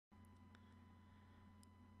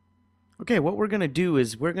Okay, what we're going to do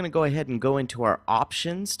is we're going to go ahead and go into our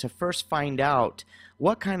options to first find out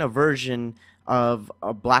what kind of version of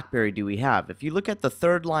a BlackBerry do we have. If you look at the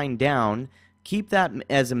third line down, keep that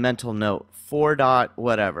as a mental note, 4 dot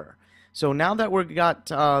whatever. So now that we've got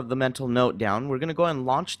the mental note down, we're going to go ahead and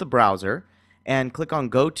launch the browser and click on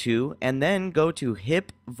Go To, and then go to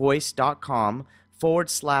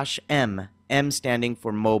hipvoice.com/M, M standing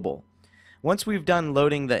for mobile. Once we've done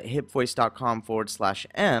loading the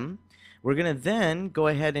hipvoice.com/M, we're going to then go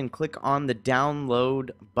ahead and click on the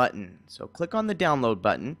download button. So click on the download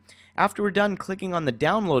button. After we're done clicking on the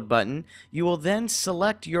download button, you will then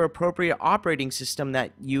select your appropriate operating system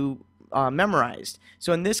that you memorized.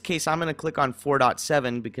 So in this case, I'm going to click on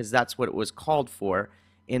 4.7 because that's what it was called for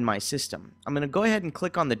in my system. I'm going to go ahead and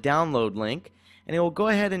click on the download link, and it will go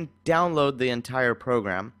ahead and download the entire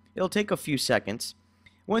program. It'll take a few seconds.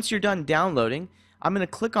 Once you're done downloading, I'm going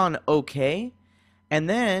to click on OK, and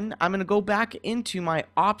then I'm going to go back into my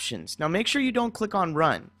options. Now make sure you don't click on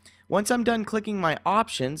Run. Once I'm done clicking my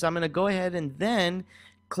options, I'm going to go ahead and then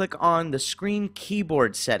click on the screen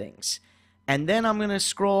keyboard settings. And then I'm going to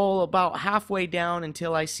scroll about halfway down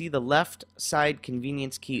until I see the left side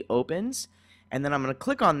convenience key opens. And then I'm going to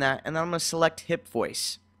click on that, and then I'm going to select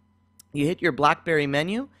HipVoice. You hit your BlackBerry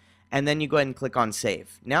menu, and then you go ahead and click on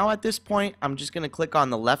Save. Now at this point, I'm just going to click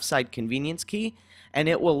on the left side convenience key, and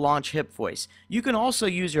it will launch HipVoice. You can also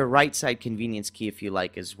use your right side convenience key if you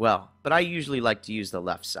like as well, but I usually like to use the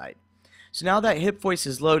left side. So now that HipVoice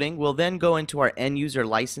is loading, we'll then go into our end user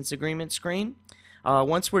license agreement screen.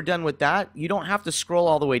 Once we're done with that, you don't have to scroll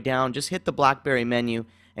all the way down. Just hit the BlackBerry menu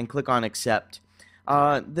and click on Accept.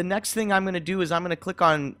 The next thing I'm going to do is I'm going to click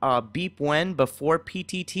on Beep When before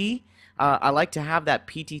PTT. I like to have that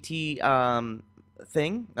PTT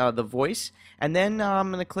thing, the voice, and then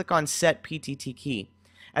I'm going to click on Set PTT Key.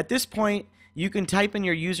 At this point, you can type in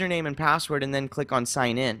your username and password and then click on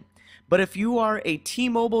Sign In. But if you are a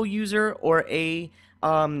T-Mobile user or a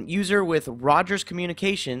user with Rogers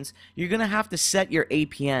Communications, you're going to have to set your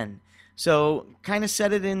APN. So kind of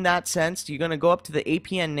set it in that sense. You're going to go up to the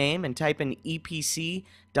APN name and type in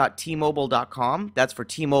epc.tmobile.com. That's for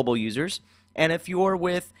T-Mobile users. And if you're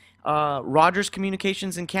with Rogers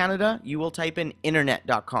Communications in Canada, you will type in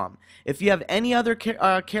internet.com. If you have any other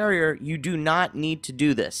carrier, you do not need to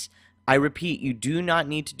do this. I repeat, you do not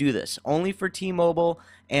need to do this. Only for T-Mobile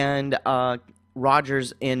and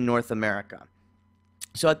Rogers in North America.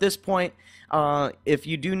 So at this point, if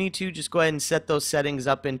you do need to, just go ahead and set those settings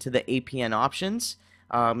up into the APN options.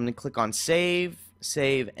 I'm going to click on Save,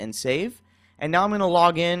 Save, and Save. And now I'm going to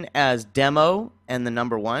log in as demo and the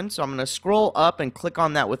number 1. So I'm going to scroll up and click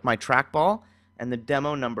on that with my trackball and the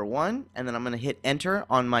demo number 1. And then I'm going to hit Enter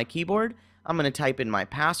on my keyboard. I'm going to type in my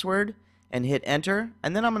password and hit Enter.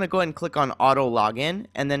 And then I'm going to go ahead and click on Auto Login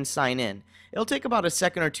and then sign in. It'll take about a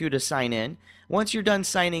second or two to sign in. Once you're done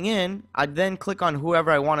signing in, I then click on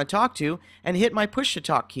whoever I want to talk to and hit my push to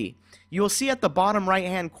talk key. You will see at the bottom right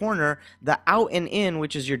hand corner the out and in,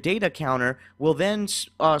 which is your data counter, will then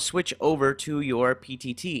switch over to your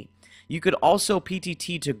PTT. You could also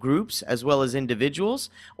PTT to groups as well as individuals,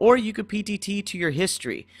 or you could PTT to your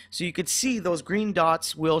history. So you could see those green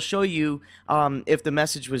dots will show you if the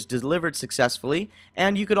message was delivered successfully,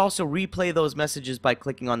 and you could also replay those messages by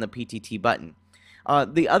clicking on the PTT button.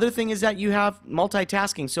 The other thing is that you have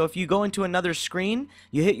multitasking. So if you go into another screen,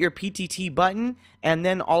 you hit your PTT button, and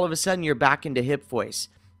then all of a sudden you're back into HipVoice.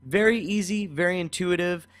 Very easy, very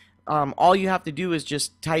intuitive. All you have to do is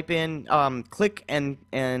just type in, click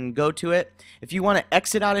and go to it. If you want to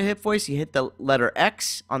exit out of HipVoice, you hit the letter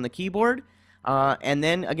X on the keyboard, and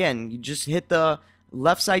then again you just hit the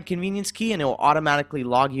left side convenience key and it will automatically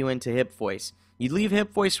log you into HipVoice. You leave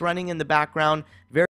HipVoice running in the background. Very